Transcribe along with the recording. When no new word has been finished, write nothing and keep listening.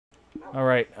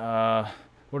Alright,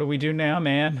 what do we do now,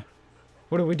 man?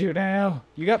 What do we do now?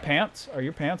 You got pants? Are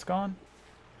your pants gone?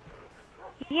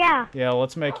 Yeah. Yeah,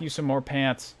 let's make you some more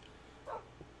pants.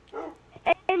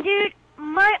 And dude,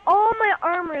 all my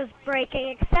armor is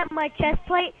breaking except my chest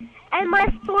plate, and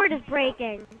my sword is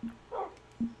breaking.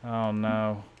 Oh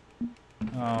no.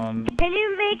 Can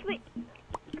you make me?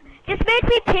 Just make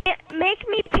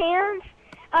me pants,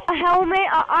 a helmet,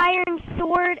 an iron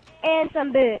sword, and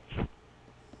some boots.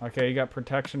 Okay, you got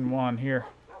protection 1 here.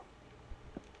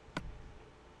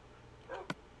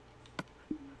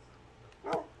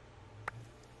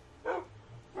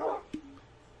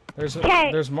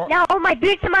 There's more. Now my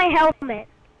boots and my helmet.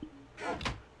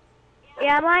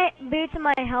 Yeah, my boots and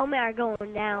my helmet are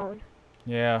going down.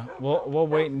 Yeah, we'll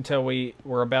wait until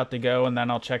we're about to go, and then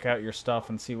I'll check out your stuff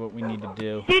and see what we need to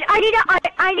do. Dude,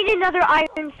 I need another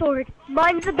iron sword.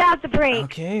 Mine's about to break.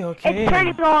 Okay. It's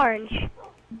turning orange.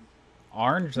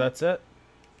 Orange? That's it?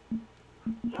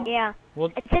 Yeah.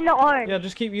 Well, it's in the orange. Yeah,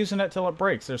 just keep using it till it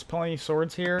breaks. There's plenty of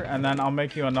swords here, and then I'll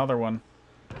make you another one.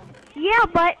 Yeah,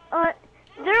 but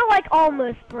they're like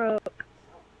almost broke.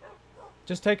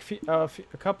 Just take a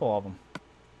couple of them.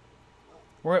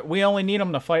 We only need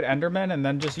them to fight Endermen, and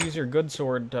then just use your good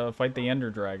sword to fight the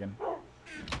Ender Dragon.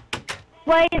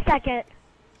 Wait a second.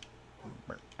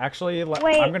 Actually,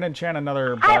 Wait. I'm gonna enchant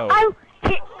another bow.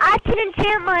 I can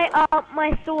enchant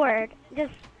my sword.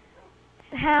 Just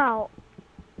how?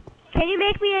 Can you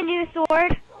make me a new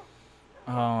sword?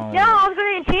 Oh. No, I was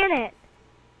gonna enchant it.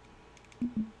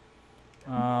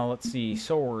 Let's see.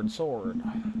 Sword.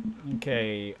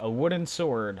 Okay, a wooden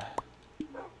sword.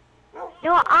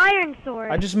 No, an iron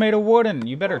sword. I just made a wooden.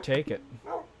 You better take it.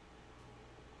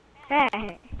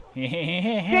 Hey.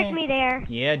 Tricked me there.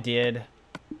 Yeah, did.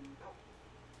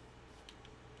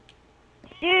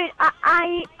 Dude,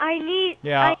 I need.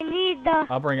 Yeah. I need the.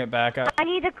 I'll bring it back. I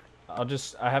need the.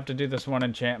 I have to do this one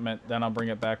enchantment, then I'll bring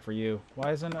it back for you.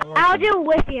 Why isn't it working? I'll do it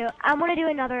with you. I want to do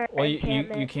another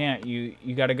enchantment. You can't.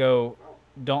 You gotta go.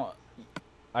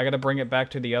 I gotta bring it back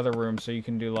to the other room so you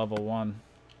can do level 1.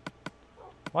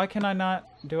 Why can I not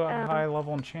do a high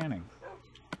level enchanting?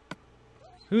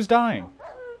 Who's dying?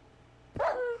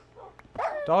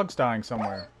 Dog's dying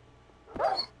somewhere.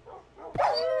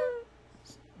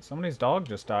 Somebody's dog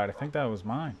just died. I think that was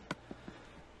mine.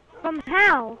 From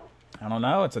how? I don't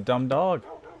know. It's a dumb dog.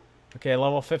 Okay,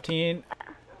 level 15.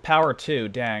 Power 2.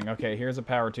 Dang. Okay, here's a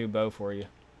power 2 bow for you.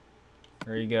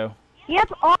 There you go.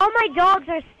 Yep, all my dogs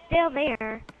are still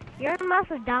there. Yours must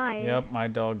have died. Yep, my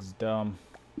dog's dumb.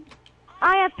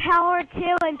 I have power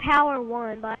 2 and power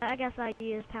 1, but I guess I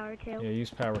use power 2. Yeah, use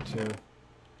power 2.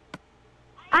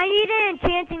 I need an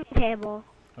enchanting table.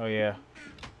 Oh, yeah.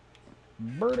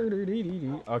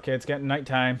 Okay, it's getting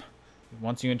nighttime.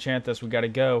 Once you enchant this, we gotta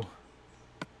go.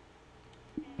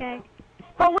 Okay.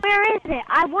 But where is it?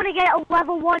 I want to get a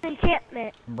level 1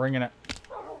 enchantment. I'm bringing it.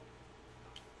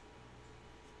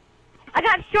 I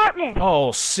got sharpness.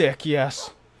 Oh, sick,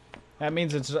 yes. That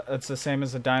means it's the same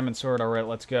as the diamond sword. Alright,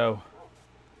 let's go.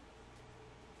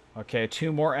 Okay,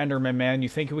 2 more Endermen, man. You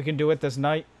think we can do it this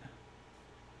night?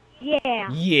 Yeah.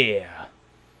 Yeah.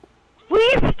 We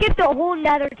skipped a whole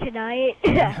nether tonight.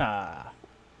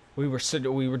 we were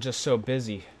just so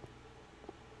busy.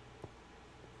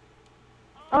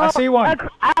 Oh, I see one.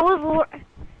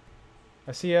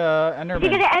 I see a Enderman.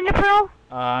 Did you get an ender pearl?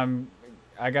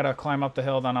 I gotta climb up the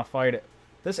hill, then I'll fight it.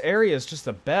 This area is just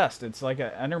the best. It's like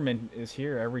an Enderman is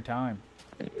here every time.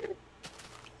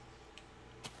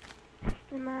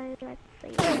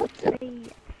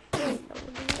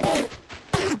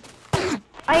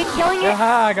 Are you killing it?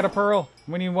 Aha, I got a pearl.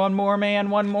 We need one more, man.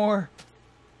 One more.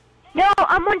 No,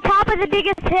 I'm on top of the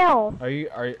biggest hill.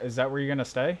 Is that where you're gonna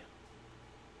stay?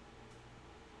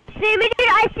 See me, dude,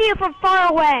 I see you from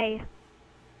far away.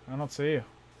 I don't see you.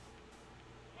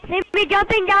 See me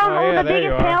jumping down on the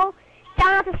biggest hill?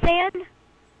 Down at the sand?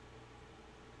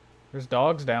 There's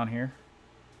dogs down here.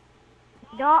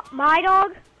 My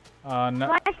dog? No.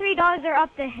 My 3 dogs are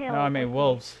up the hill. No, I mean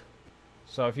wolves.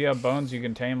 So if you have bones, you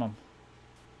can tame them.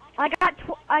 I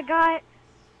got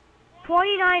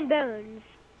 29 bones.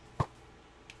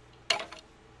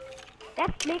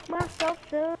 Let's make myself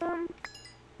some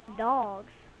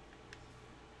dogs.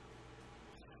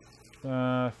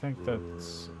 I think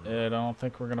that's it. I don't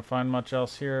think we're gonna find much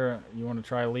else here. You want to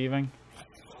try leaving?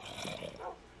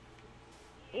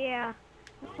 Yeah.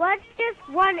 Let's just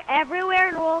run everywhere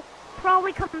and we'll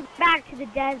probably come back to the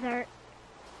desert.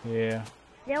 Yeah.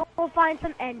 Then we'll find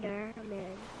some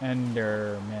Endermen.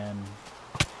 Endermen.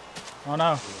 Oh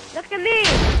no. Look at me!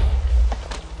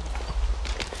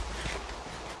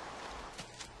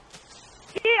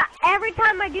 Dude, every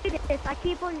time I do this, I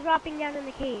keep on dropping down in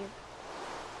the cave.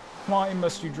 Why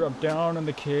must you drop down in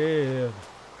the cave?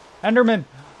 Enderman!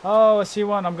 Oh, I see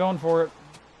one. I'm going for it.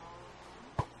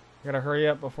 Gotta hurry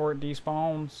up before it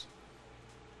despawns.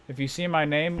 If you see my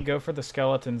name, go for the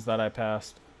skeletons that I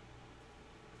passed.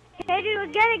 Hey,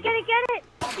 dude, get it, get it, get it!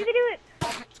 You can do it!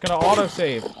 It's gonna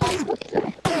autosave.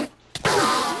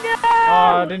 No!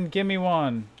 Oh, it didn't give me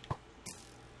one.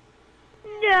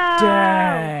 No!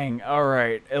 Dang.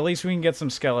 Alright, at least we can get some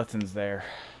skeletons there.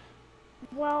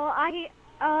 Well,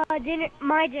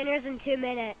 my dinner's in 2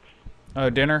 minutes. Oh,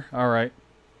 dinner? Alright.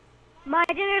 My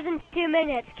dinner's in 2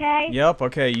 minutes, okay? Yep,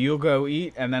 okay, you'll go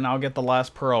eat, and then I'll get the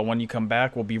last pearl. When you come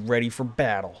back, we'll be ready for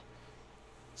battle.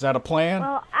 Is that a plan?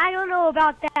 Well, I don't know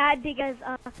about that, because,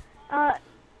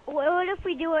 what if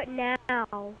we do it now?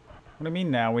 What do you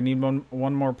mean now? We need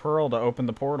one more pearl to open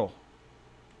the portal.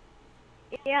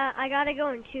 Yeah, I gotta go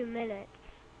in 2 minutes.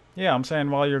 Yeah, I'm saying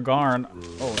while you're gone.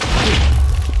 Oh,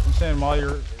 shoot. I'm saying while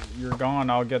you're gone,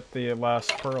 I'll get the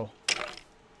last pearl.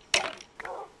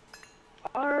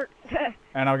 Or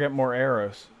And I'll get more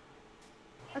arrows.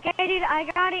 okay, dude, I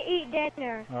gotta eat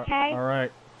dinner. Okay. All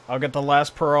right. I'll get the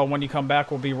last pearl. When you come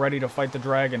back, we'll be ready to fight the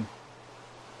dragon.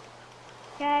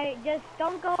 Okay, just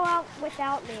don't go out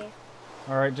without me.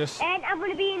 All right, just. And I'm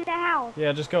gonna be in the house.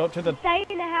 Yeah, just go up to the. Stay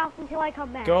in the house until I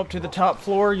come back. Go up to the top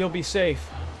floor. You'll be safe.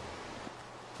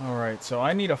 All right. So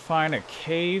I need to find a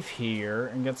cave here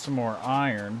and get some more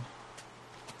iron.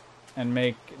 And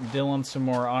make Dylan some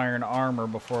more iron armor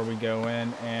before we go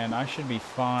in, and I should be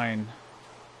fine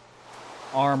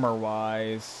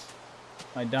armor-wise.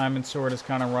 My diamond sword is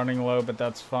kind of running low, but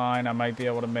that's fine. I might be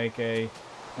able to make a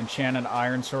enchanted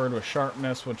iron sword with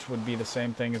sharpness, which would be the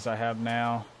same thing as I have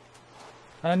now.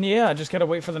 And yeah, I just gotta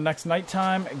wait for the next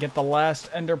nighttime, get the last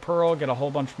ender pearl, get a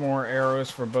whole bunch more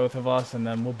arrows for both of us, and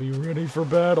then we'll be ready for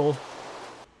battle.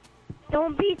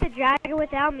 Don't beat the dragon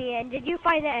without me. And did you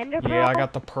find the ender pearl? Yeah, I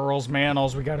got the pearls, man. All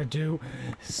we gotta do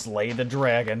is slay the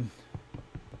dragon.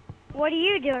 What are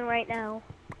you doing right now?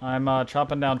 I'm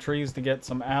chopping down trees to get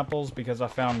some apples because I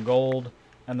found gold.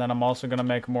 And then I'm also gonna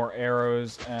make more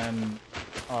arrows and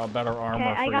better armor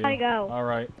okay, for I gotta you. go.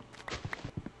 Alright.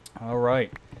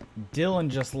 Alright. Dylan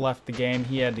just left the game.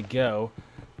 He had to go.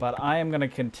 But I am gonna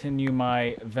continue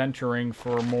my venturing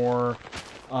for more,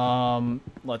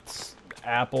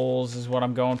 apples is what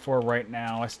I'm going for right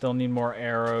now. I still need more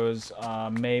arrows.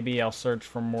 Maybe I'll search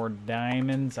for more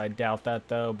diamonds. I doubt that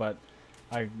though, but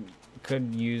I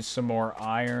could use some more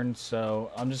iron.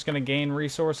 So I'm just going to gain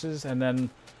resources, and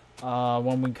then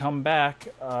when we come back,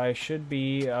 I should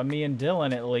be, me and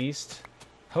Dylan at least,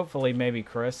 hopefully maybe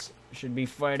Chris, should be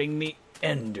fighting the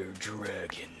Ender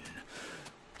Dragon.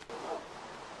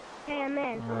 Hey, I'm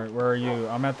in. Alright, where are you?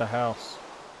 I'm at the house.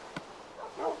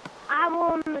 I'm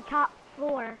on the top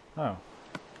floor. Oh.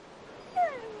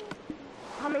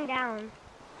 Coming down.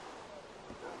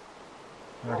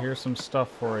 Alright, here's some stuff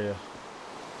for you.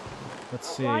 Let's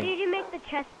see. Why did you make the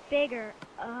chest bigger?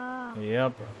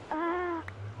 Yep. Oh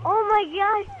my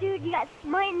gosh, dude, you got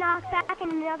smite knockback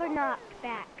and another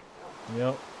knockback.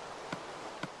 Yep.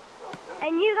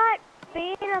 And you got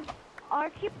bane of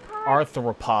arthropods?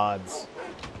 Arthropods.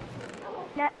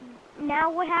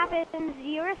 Now what happens to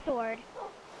your sword?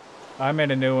 I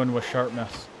made a new one with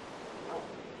sharpness.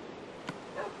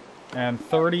 And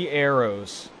 30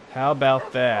 arrows. How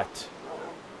about that?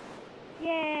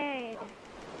 Yay!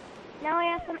 Now I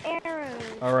have some arrows.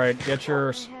 Alright, get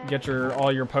your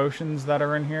all your potions that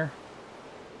are in here.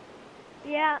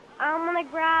 Yeah, I'm gonna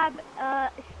grab a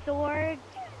sword.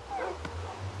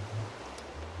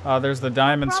 There's the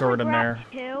diamond sword in there.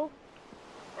 Two.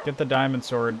 Get the diamond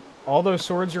sword. All those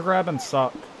swords you're grabbing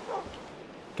suck.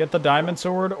 Get the diamond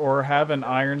sword or have an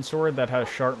iron sword that has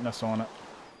sharpness on it.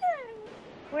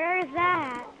 Where is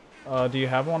that? Do you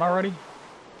have one already?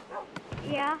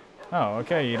 Yeah. Oh,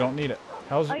 okay, you don't need it.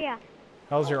 Oh yeah.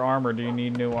 How's your armor? Do you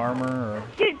need new armor or?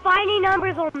 Dude, finding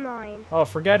numbers online. Oh,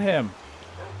 forget him.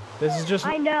 This is just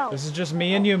I know. This is just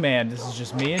me and you, man. This is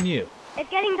just me and you. It's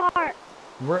getting dark.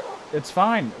 It's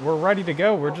fine. We're ready to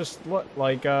go. We're just do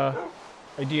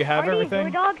you have Are everything?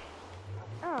 these dogs?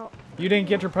 Oh. You didn't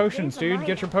get your potions, dude. mine.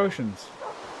 Get your potions.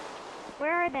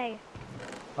 Where are they?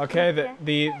 Okay,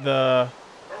 the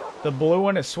blue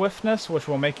one is swiftness, which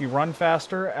will make you run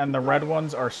faster, and the red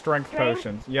ones are strength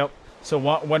potions. Yep. So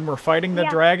when we're fighting the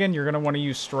dragon, you're gonna want to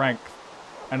use strength,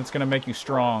 and it's gonna make you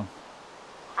strong.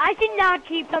 I did not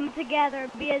keep them together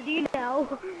because you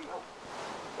know.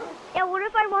 Yeah, what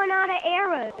if I run out of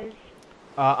arrows?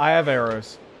 I have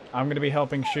arrows. I'm gonna be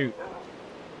helping shoot.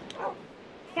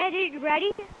 Okay, dude,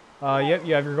 ready? Yep.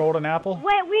 You have your golden apple.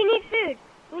 Wait, we need food.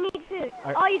 We need food.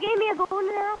 Oh, you gave me a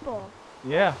golden apple.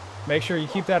 Yeah. Make sure you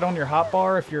keep that on your hot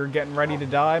bar if you're getting ready to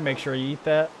die. Make sure you eat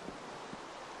that.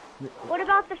 What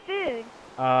about the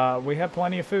food? We have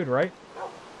plenty of food, right?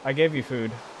 I gave you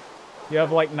food. You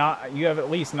have you have at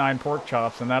least 9 pork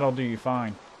chops, and that'll do you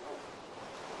fine.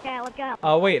 Yeah, let's go.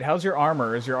 Oh, wait, how's your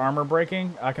armor? Is your armor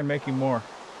breaking? I can make you more.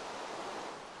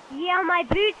 Yeah, my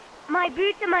boots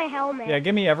and my helmet. Yeah,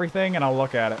 give me everything and I'll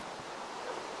look at it.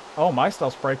 Oh, my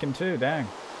stuff's breaking too, dang.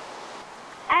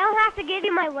 I don't have to give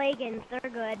you my leggings, they're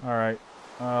good. Alright,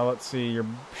 let's see, your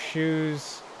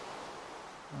shoes.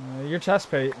 Your chest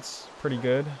plate's pretty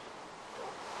good.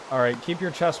 Alright, keep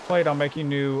your chest plate, I'll make you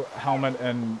new helmet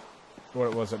and,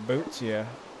 what was it, boots? Yeah.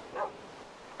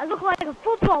 I look like a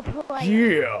football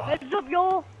player. Yeah! What's up,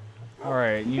 y'all?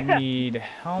 Alright, you need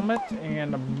helmet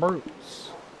and boots.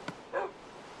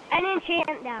 And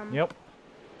enchant them. Yep.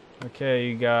 Okay,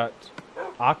 you got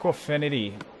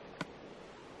Aquafinity.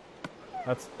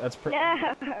 That's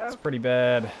pretty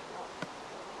bad.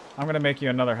 I'm gonna make you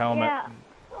another helmet. Yeah.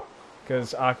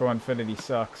 Because Aqua Infinity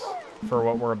sucks for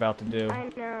what we're about to do. I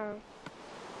know.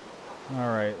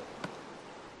 Alright.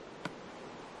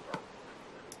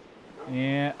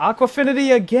 And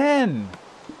Aquafinity again!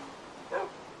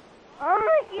 Oh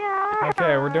my god!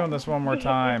 Okay, we're doing this one more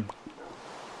time.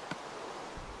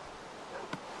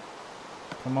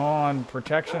 Come on,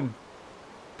 protection.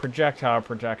 Projectile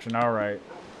protection, alright.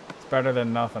 It's better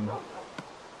than nothing.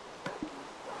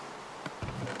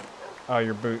 Oh,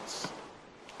 your boots.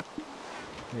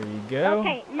 Here you go.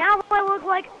 Okay, now I look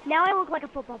like a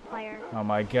football player. Oh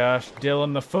my gosh,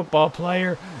 Dylan the football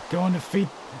player going to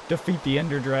defeat the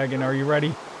Ender Dragon. Are you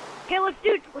ready? Okay, let's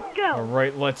go.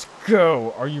 Alright, let's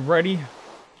go. Are you ready?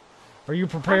 Are you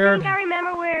prepared? I think I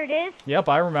remember where it is. Yep,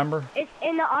 I remember. It's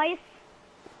in the ice.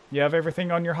 You have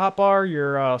everything on your hotbar,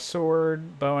 your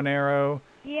sword, bow and arrow,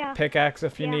 Yeah. pickaxe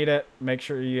if you need it. Make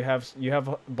sure you have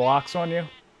blocks on you.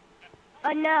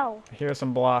 No. Here are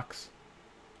some blocks.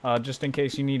 Just in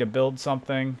case you need to build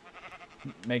something.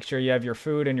 Make sure you have your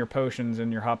food and your potions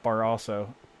in your hotbar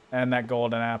also. And that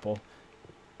golden apple.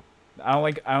 I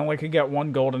only could get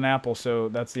 1 golden apple, so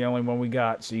that's the only one we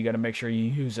got, so you gotta make sure you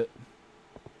use it.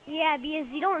 Yeah, because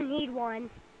you don't need one.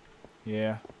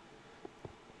 Yeah.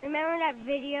 Remember that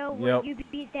video where you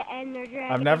beat the Ender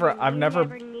Dragon? I've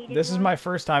never this is my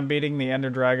first time beating the Ender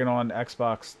Dragon on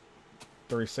Xbox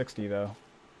 360 though.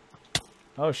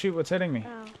 Oh shoot, what's hitting me?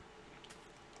 Oh.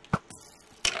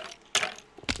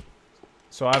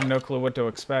 So I have no clue what to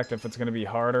expect, if it's gonna be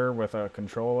harder with a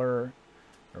controller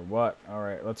or what.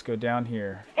 Alright, let's go down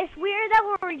here. It's weird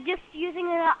that we're just using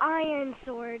the iron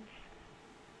swords.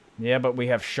 Yeah, but we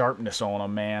have sharpness on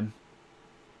them, man.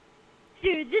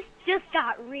 Dude, this just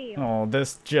got real. Oh,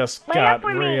 this just got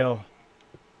real.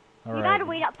 All right. You gotta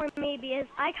wait up for me because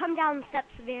I come down the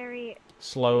steps very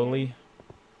slowly.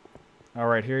 All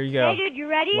right, here you go. Hey, dude, you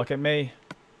ready? Look at me.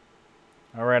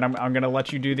 All right, I'm gonna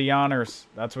let you do the honors.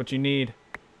 That's what you need.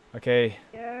 Okay.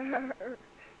 Yes,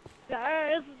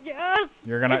 yes.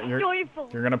 You're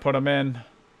gonna put them in.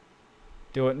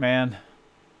 Do it, man.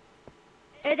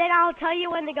 And then I'll tell you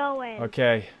when to go in.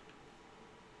 Okay.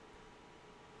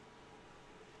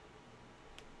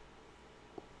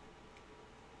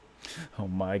 Oh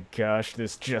my gosh,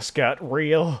 this just got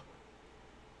real.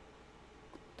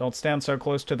 Don't stand so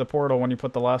close to the portal when you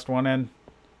put the last one in.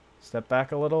 Step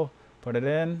back a little, put it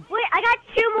in. Wait, I got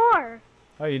 2 more.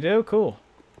 Oh, you do? Cool.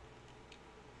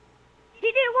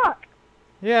 You did look.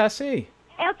 Yeah, I see.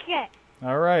 Okay.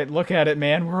 Alright, look at it,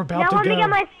 man. We're about to go. Now let me get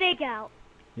my stake out.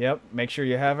 Yep, make sure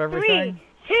you have everything.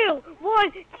 3, 2,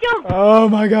 1, jump! Oh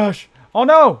my gosh. Oh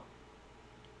no!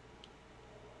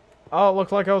 Oh, it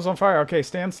looked like I was on fire. Okay,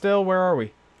 stand still. Where are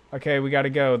we? Okay, we gotta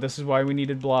go. This is why we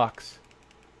needed blocks.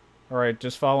 Alright,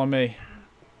 just follow me.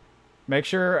 Make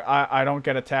sure I don't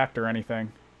get attacked or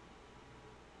anything.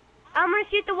 I'm gonna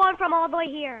shoot the one from all the way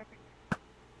here.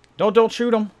 Don't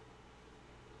shoot them.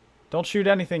 Don't shoot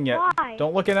anything yet. Why?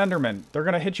 Don't look at Enderman. They're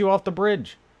gonna hit you off the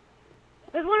bridge.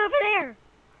 There's one over there.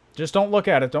 Just don't look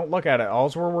at it. Don't look at it.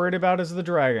 All we're worried about is the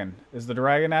dragon. Is the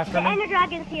dragon after me? The Ender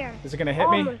Dragon's here. Is it gonna hit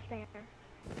me? Almost there.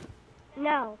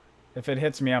 No. If it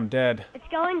hits me, I'm dead. It's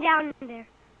going down there.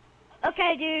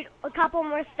 Okay, dude. A couple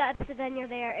more steps and then you're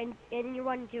there and you're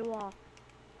running through a wall.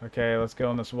 Okay, let's go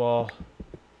on this wall.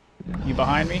 You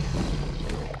behind me?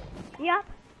 Yep.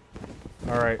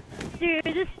 Alright. Dude,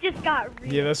 this just got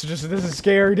real. Yeah, this is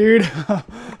scary, dude.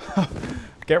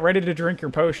 Get ready to drink your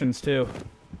potions, too.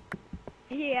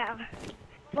 Yeah.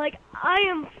 Like, I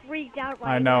am freaked out right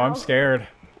now. I know, I'm scared.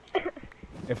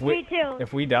 Me too.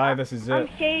 If we die, this is it. I'm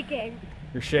shaking.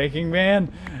 You're shaking,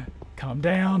 man? Calm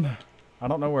down. I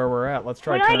don't know where we're at. Let's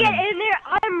try turning. When I get in there,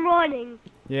 I'm running.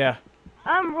 Yeah.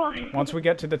 I'm running. Once we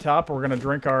get to the top, we're gonna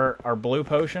drink our blue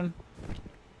potion,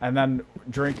 and then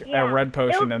drink a red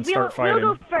potion and start fighting.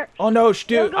 We'll go first. Oh no,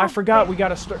 dude! I forgot. We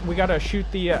gotta shoot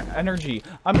the energy.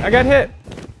 I got hit.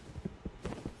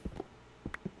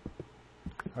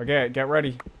 Okay, get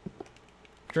ready.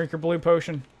 Drink your blue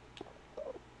potion.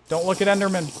 Don't look at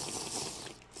Enderman.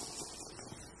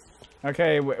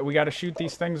 Okay, we gotta shoot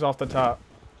these things off the top.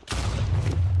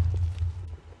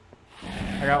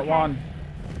 I got one.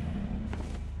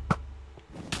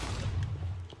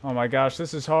 Oh my gosh,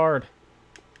 this is hard.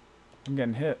 I'm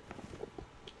getting hit.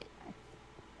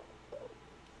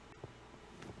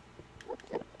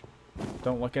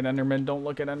 Don't look at Enderman, don't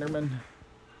look at Enderman.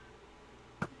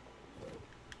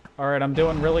 Alright, I'm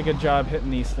doing a really good job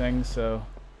hitting these things, so...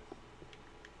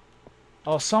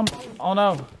 Oh, oh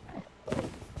no!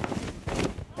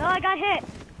 No, I got hit.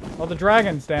 Oh, the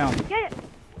dragon's down. Get it.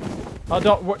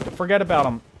 Oh, forget about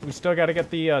them. We still gotta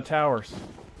get the towers.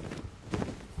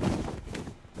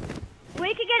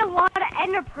 We could get a lot of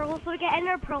ender pearls, so we get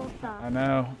ender pearl stuff. I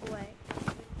know.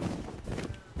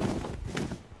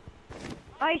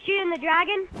 Are you shooting the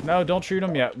dragon? No, don't shoot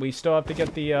him yet. We still have to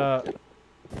get the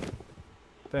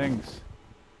things.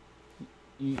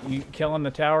 You killing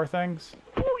the tower things?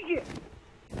 Oh yeah.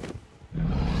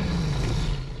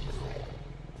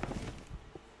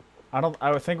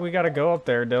 I would think we gotta go up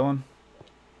there, Dylan.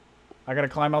 I gotta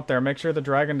climb up there. Make sure the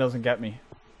dragon doesn't get me.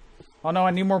 Oh no,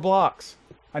 I need more blocks.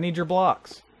 I need your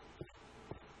blocks.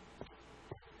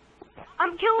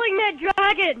 I'm killing that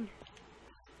dragon.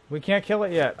 We can't kill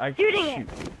it yet. Shooting it.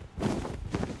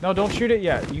 No, don't shoot it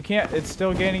yet. You can't. It's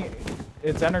still gaining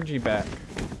its energy back.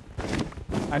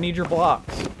 I need your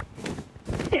blocks.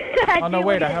 Oh no,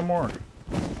 wait, I have more.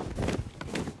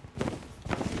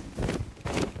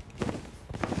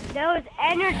 Those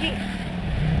energy.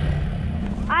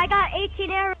 I got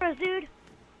 18 arrows, dude.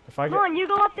 Come on, you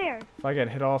go up there. If I get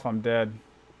hit off, I'm dead.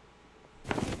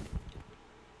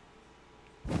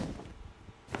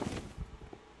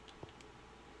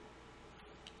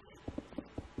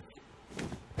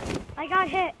 I got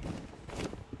hit.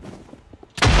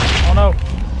 Oh no.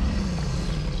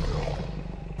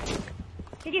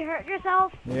 Did you hurt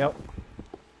yourself? Yep.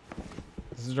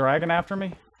 Is the dragon after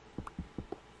me?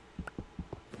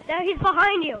 No, he's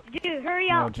behind you. Dude, hurry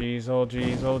up. Oh jeez, oh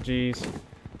jeez, oh jeez.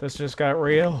 This just got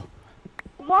real.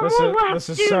 One more left, this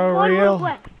is dude, so one real. More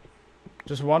left.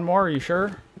 Just one more, are you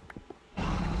sure?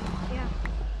 Yeah.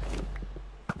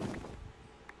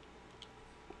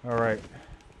 Alright.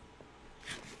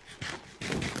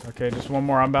 Okay, just one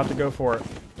more. I'm about to go for it.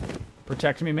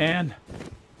 Protect me, man.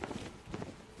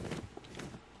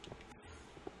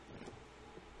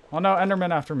 Oh no,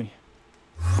 Enderman after me.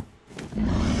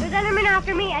 There's Enderman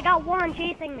after me. I got one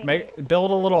chasing me.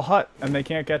 Build a little hut and they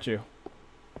can't get you.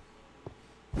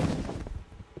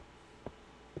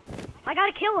 I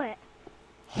gotta kill it.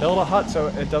 Build a hut so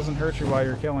it doesn't hurt you while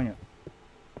you're killing it.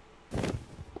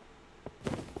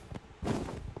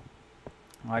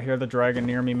 I hear the dragon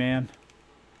near me, man.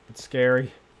 It's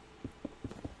scary.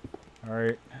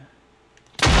 Alright.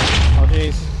 Oh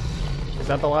jeez. Is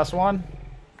that the last one?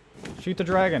 Shoot the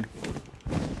dragon.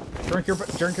 Drink your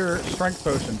strength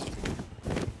potion.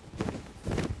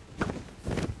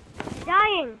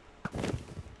 Dying.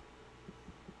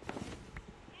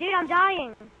 Dude, I'm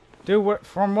dying. Dude, what?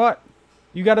 From what?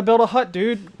 You gotta build a hut,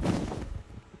 dude.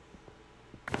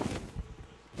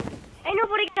 Ain't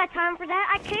nobody got time for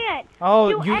that. I can't.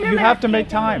 Oh, you have to make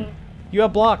time. You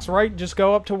have blocks, right? Just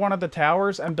go up to one of the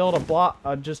towers and build a block,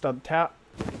 just a tap.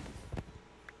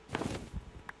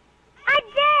 I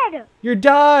did! You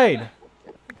died!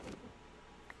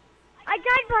 I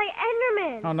died by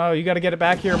Enderman. Oh no, you gotta get it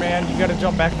back here, man. You gotta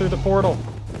jump back through the portal.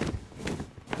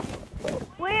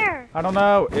 Where? I don't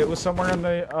know. It was somewhere in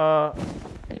the,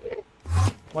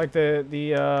 like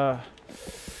the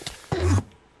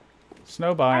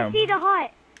snow biome. I see the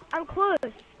hut. I'm close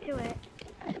to it.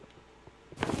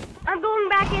 I'm going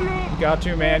back in it. You got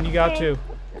to, man. You got to.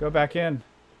 Go back in.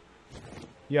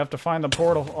 You have to find the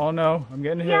portal. Oh no, I'm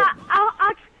getting hit. Yeah,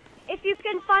 if you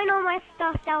can find all my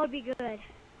stuff, that would be good.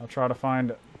 I'll try to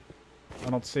find it. I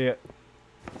don't see it.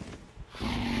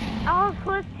 I was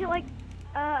close to, like,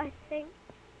 I think.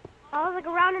 I was, like,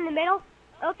 around in the middle.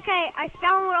 Okay, I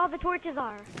found where all the torches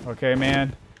are. Okay,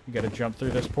 man. You gotta jump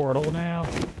through this portal now.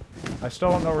 I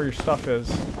still don't know where your stuff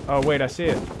is. Oh, wait, I see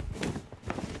it.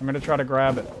 I'm gonna try to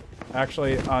grab it.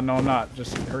 Actually, no, I'm not.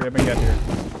 Just hurry up and get here.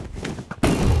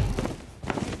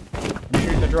 I'm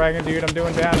shooting the dragon, dude. I'm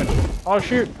doing damage. Oh,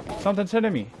 shoot. Something's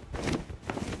hitting me.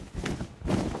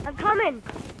 I'm coming.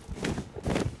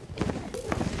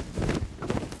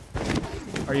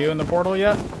 Are you in the portal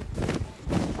yet?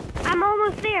 I'm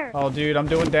almost there. Oh, dude, I'm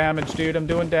doing damage, dude. I'm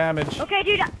doing damage. Okay,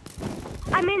 dude.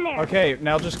 I'm in there. Okay,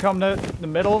 now just come to the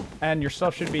middle, and your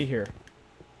stuff should be here.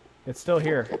 It's still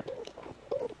here.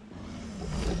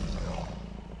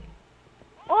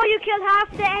 Oh, you killed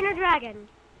half the Ender Dragon.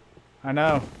 I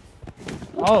know.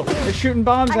 Oh, it's shooting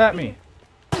bombs at me.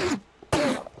 Guys,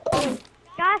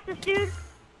 this dude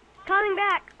coming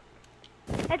back.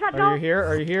 Heads up, Are you here?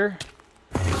 Are you here?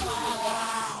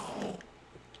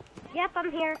 Yep,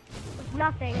 I'm here. With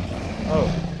nothing.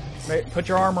 Oh, put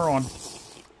your armor on.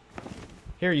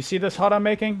 Here, you see this hut I'm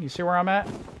making? You see where I'm at?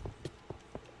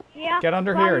 Yeah. Get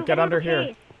under well, here. Get under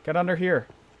here. Get under here.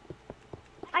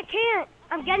 I can't.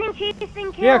 I'm getting chased and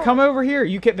killed. Yeah, come over here.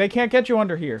 You can. They can't get you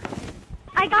under here.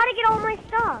 I gotta get all my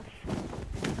stuff.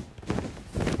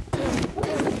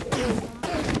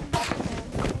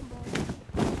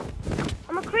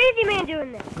 I'm a crazy man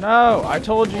doing this. No, I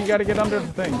told you you gotta get under the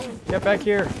thing. Get back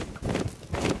here.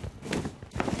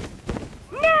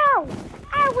 No!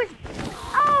 I was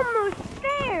almost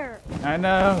there. I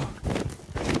know.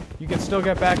 You can still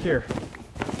get back here.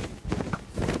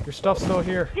 Your stuff's still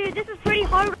here. Dude, this is pretty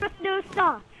hard with no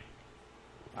stuff.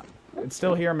 It's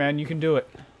still here, man. You can do it.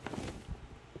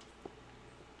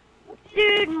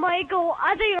 Dude, Michael,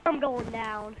 I think I'm going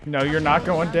down. No, you're not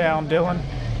going down, Dylan.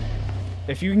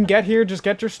 If you can get here, just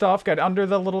get your stuff, get under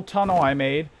the little tunnel I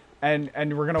made, and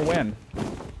we're gonna win.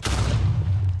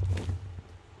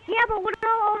 Yeah, but what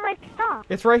about all my stuff?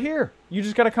 It's right here. You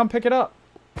just gotta come pick it up.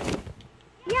 Yeah,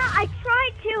 I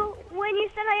tried to when you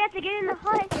said I had to get in the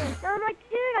hut. And I'm like,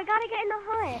 dude, I gotta get in the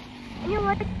hut. And you're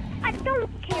like, I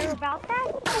don't care about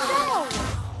that. No.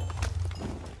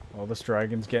 Oh, this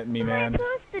dragon's getting me, What am I man.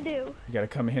 supposed to do? You gotta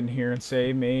come in here and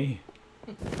save me.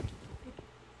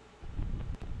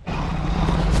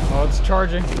 Oh, it's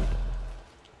charging.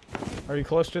 Are you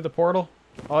close to the portal?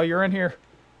 Oh, you're in here.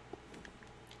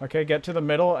 Okay, get to the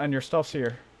middle and your stuff's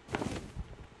here.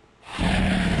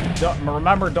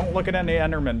 Remember, don't look at any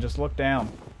Endermen. Just look down.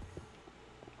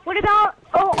 What about,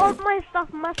 oh, all my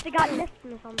stuff must have got missed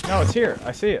or something. No, it's here.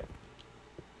 I see it.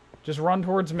 Just run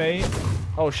towards me.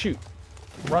 Oh, shoot.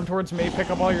 Run towards me, pick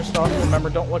up all your stuff. Remember,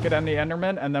 don't look at any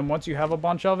Endermen. And then once you have a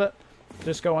bunch of it,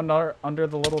 just go under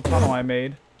the little tunnel I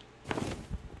made.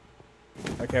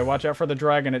 Okay, watch out for the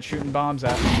dragon. It's shooting bombs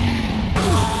at me.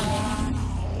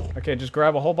 Okay, just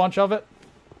grab a whole bunch of it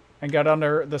and get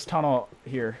under this tunnel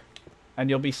here. And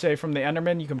you'll be safe from the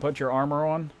Enderman. You can put your armor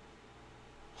on.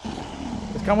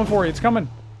 It's coming for you. It's coming.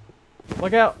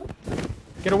 Look out.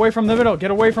 Get away from the middle.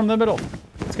 Get away from the middle.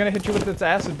 It's going to hit you with its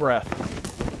acid breath.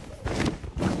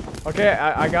 Okay,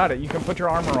 I got it. You can put your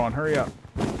armor on. Hurry up.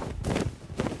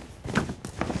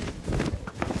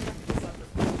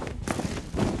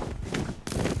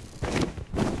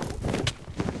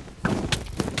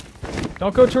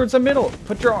 Don't go towards the middle.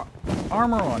 Put your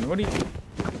armor on. What do you...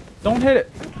 Don't hit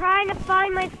it. I'm trying to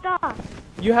find my stuff.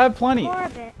 You have plenty. More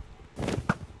of it.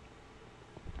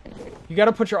 You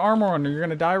gotta put your armor on or you're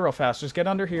gonna die real fast. Just get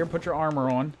under here, put your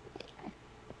armor on.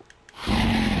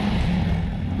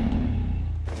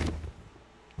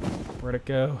 Where'd it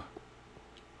go?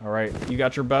 Alright, you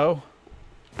got your bow?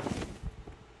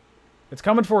 It's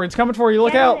coming for you, it's coming for you.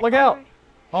 Look out, look out!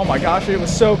 Oh my gosh, it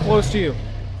was so close to you.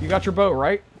 You got your bow,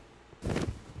 right?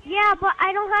 Yeah, but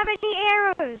I don't have any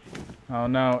arrows. Oh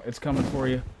no, it's coming for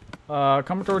you.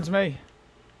 Coming towards me.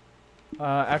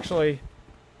 Actually,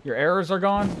 your arrows are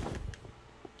gone?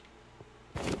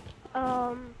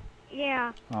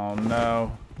 Yeah. Oh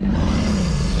no.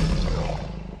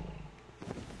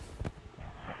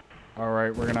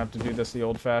 Alright, we're gonna have to do this the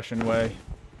old-fashioned way.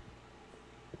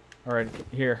 Alright,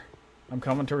 here. I'm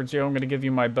coming towards you. I'm gonna give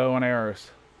you my bow and arrows.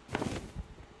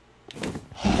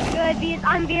 Good, because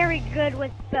I'm very good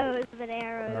with bows and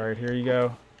arrows. Alright, here you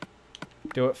go.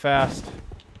 Do it fast.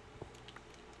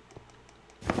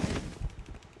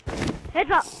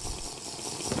 Heads up!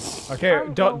 Okay,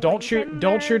 don't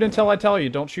shoot until I tell you.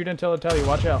 Don't shoot until I tell you.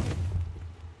 Watch out.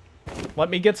 Let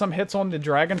me get some hits on the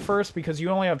dragon first because you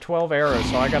only have 12 arrows,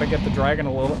 so I gotta get the dragon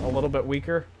a little bit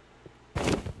weaker.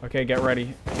 Okay, get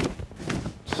ready.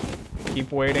 Just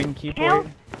keep waiting. Keep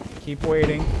waiting. Keep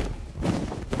waiting.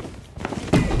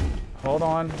 Hold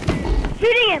on.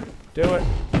 Shooting him! Do it.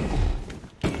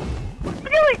 Do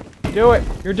it! Do it.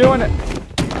 You're doing it.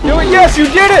 Do it. Yes, you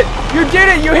did it. You did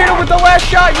it. You hit it with the last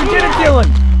shot. You did it, Dylan.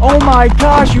 Oh my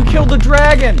gosh, you killed the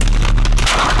dragon.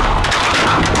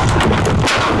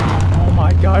 Oh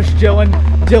my gosh, Dylan.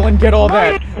 Dylan, get all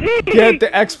that. Get the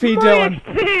XP, Dylan.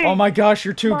 Oh my gosh,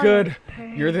 you're too good.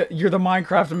 You're the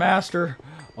Minecraft master.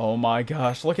 Oh my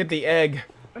gosh, look at the egg.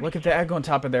 Look at the egg on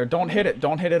top of there. Don't hit it.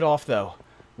 Don't hit it off though.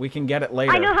 We can get it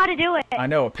later. I know how to do it. I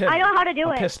know I know how to do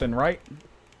a it. piston, right?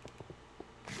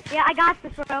 Yeah, I got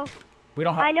this, bro. We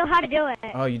don't have. I know how to do it.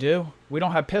 Oh, you do? We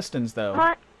don't have pistons though.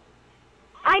 Huh?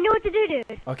 I know what to do,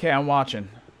 dude. Okay, I'm watching.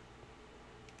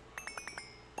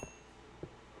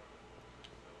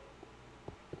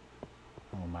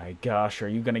 Oh my gosh, are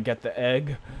you gonna get the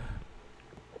egg?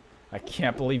 I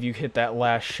can't believe you hit that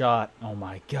last shot. Oh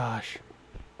my gosh.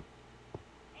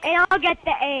 And I'll get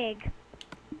the egg.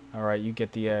 All right, you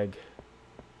get the egg.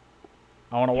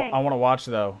 I want to. Okay. I want to watch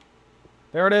though.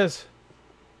 There it is.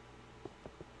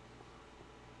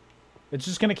 It's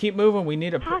just gonna keep moving. We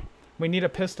need a. We need a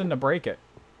piston to break it.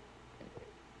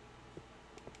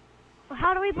 Well,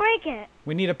 how do we break it?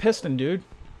 We need a piston, dude.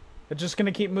 It's just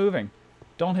gonna keep moving.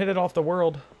 Don't hit it off the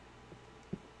world.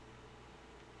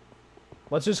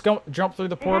 Let's just go jump through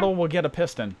the portal. We'll get a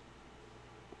piston.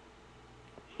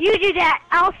 You do that.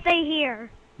 I'll stay here.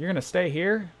 You're gonna stay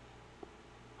here?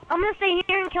 I'm gonna stay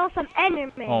here and kill some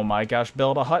Endermen. Oh my gosh,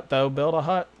 build a hut though, build a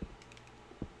hut.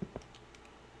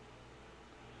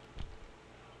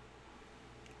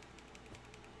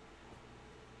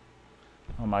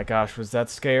 Oh my gosh, was that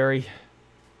scary?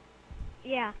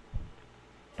 Yeah.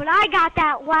 But I got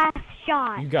that last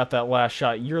shot. You got that last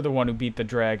shot. You're the one who beat the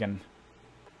dragon.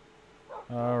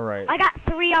 Alright. I got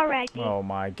 3 already. Oh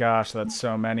my gosh, that's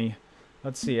so many.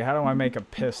 Let's see, how do I make a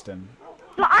piston?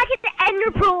 So I get the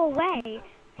Ender Pearl away.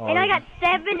 Oh, And I got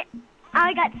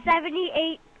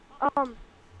 78,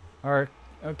 Alright,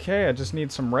 okay, I just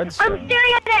need some redstone. I'm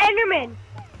staring at the Enderman.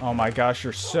 Oh my gosh,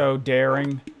 you're so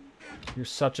daring. You're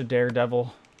such a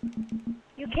daredevil.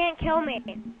 You can't kill me.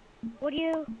 Would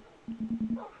you?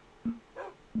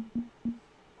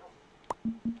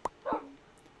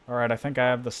 Alright, I think I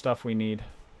have the stuff we need.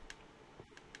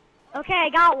 Okay, I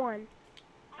got one.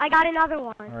 I got another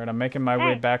one. Alright, I'm making my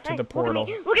way back to the portal.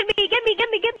 Look at me, get me.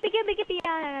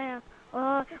 Yeah.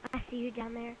 Oh, I see you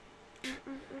down there.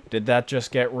 Did that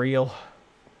just get real?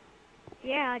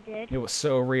 Yeah, I did. It was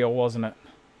so real, wasn't it?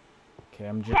 Okay,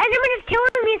 I'm The just... Enderman is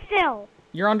killing me still.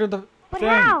 You're under the But thing.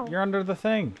 how? You're under the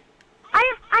thing.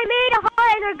 I made a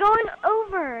hut and they're going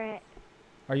over it.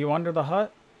 Are you under the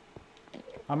hut?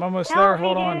 I'm almost Help there. me,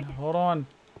 Hold on. dude. Hold on.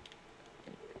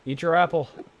 Eat your apple.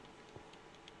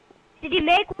 Did you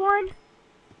make one?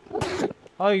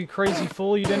 Oh, you crazy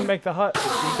fool. You didn't make the hut.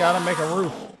 You gotta make a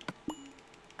roof.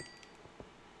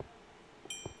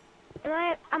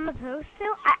 I'm supposed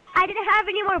to? I didn't have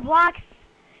any more blocks,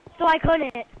 so I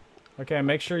couldn't. Okay,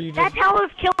 make sure you just... That's how it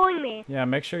was killing me. Yeah,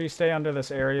 make sure you stay under this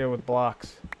area with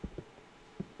blocks.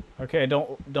 Okay,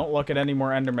 don't look at any more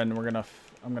Endermen.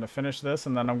 I'm gonna finish this,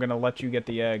 and then I'm gonna let you get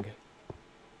the egg.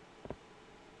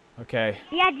 Okay.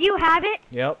 Yeah, do you have it?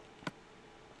 Yep.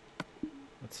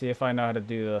 Let's see if I know how to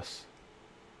do this.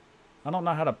 I don't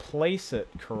know how to place it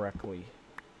correctly.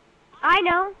 I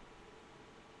know.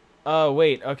 Oh,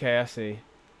 wait. Okay, I see.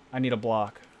 I need a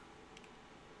block.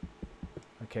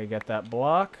 Okay, get that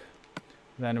block.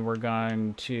 Then we're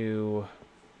going to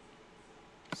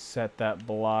set that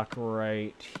block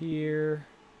right here.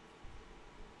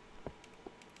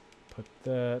 Put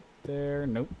that there.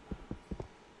 Nope.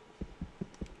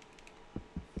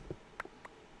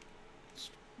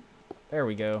 There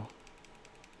we go.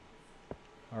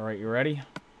 Alright, you ready?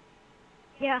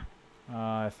 Yeah.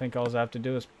 I think all I have to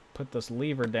do is put this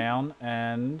lever down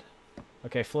and...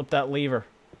 Okay, flip that lever.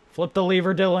 Flip the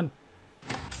lever, Dylan.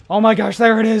 Oh my gosh,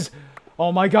 there it is!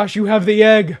 Oh my gosh, you have the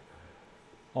egg!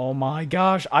 Oh my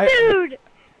gosh, Dude!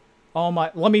 Oh my...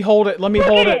 Let me hold it, let me Look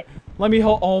hold at it! Let me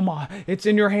hold... Oh my... It's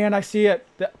in your hand, I see it!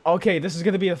 Okay, this is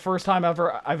gonna be the first time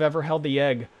I've ever held the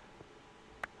egg.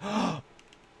 Oh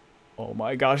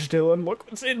my gosh, Dylan, look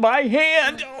what's in my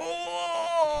hand!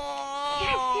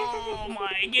 Oh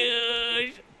my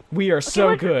gosh! We are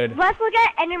so good. Let's look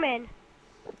at Enderman.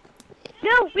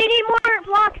 No, we need more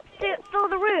blocks to fill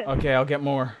the roof. Okay, I'll get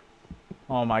more.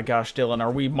 Oh my gosh, Dylan,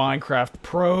 are we Minecraft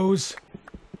pros?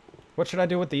 What should I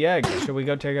do with the egg? Should we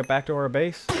go take it back to our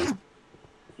base?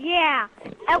 Yeah,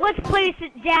 and let's place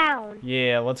it down.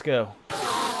 Yeah, let's go.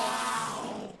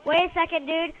 Wait a second,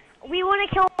 dude. We want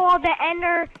to kill all the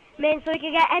Endermen so we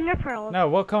can get Ender Pearls. No,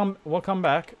 we'll come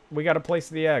back. We gotta place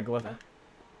the egg.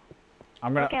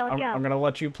 I'm gonna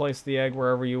let you place the egg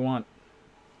wherever you want.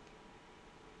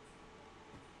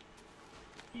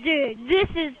 Dude, this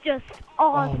is just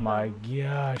awesome. Oh my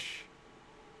gosh.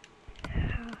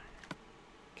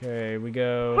 Okay, we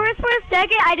go. For a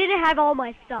second, I didn't have all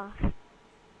my stuff.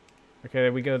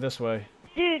 Okay, we go this way.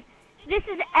 Dude, this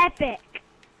is epic.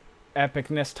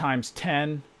 Epicness times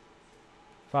 10.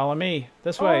 Follow me.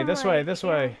 This way, this way, this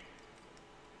way.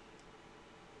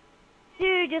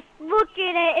 Dude, dude, just look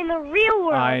at it in the real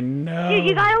world. I know. Dude,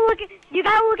 you gotta look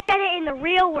at it in the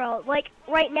real world, like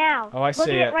right now. Oh, I see it.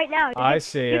 Look at it right now. Dude. I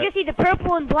see it. You can see the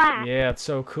purple and black. Yeah, it's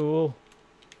so cool.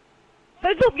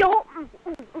 I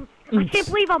can't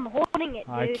believe I'm holding it,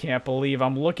 dude. I can't believe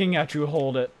I'm looking at you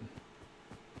hold it.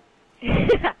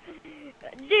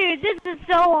 Dude, this is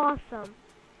so awesome.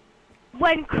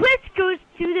 When Chris goes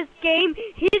to this game,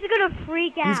 he's gonna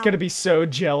freak out. He's gonna be so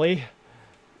jelly.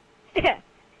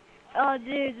 Oh,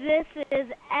 dude, this is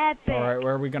epic. Alright,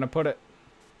 where are we gonna put it?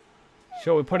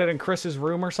 Shall we put it in Chris's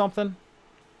room or something?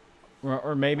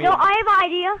 Or maybe... No, I have an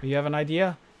idea. You have an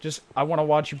idea? Just, I want to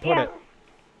watch you put it.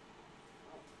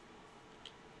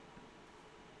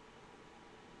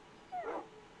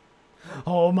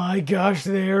 Oh my gosh,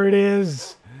 there it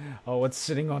is! Oh, it's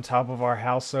sitting on top of our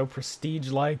house, so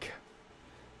prestige-like.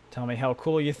 Tell me how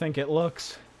cool you think it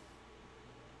looks.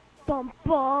 Bum,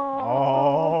 bum.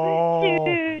 Oh.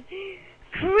 Dude,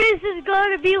 Chris is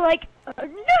gonna be like,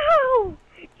 no!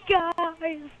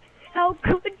 Guys, how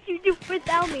could you do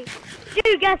without me?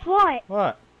 Dude, guess what?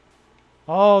 What?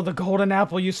 Oh, the golden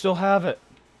apple, you still have it.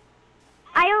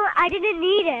 I didn't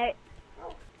need it.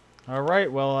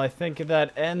 Alright, well, I think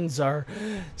that ends our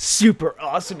super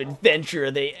awesome adventure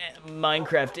of the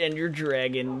Minecraft Ender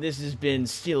Dragon. This has been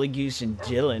SillyGoose and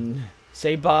Dylan.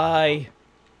 Say bye.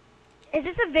 Is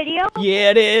this a video? Yeah,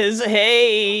 it is.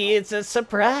 Hey, it's a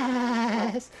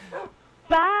surprise.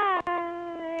 Bye.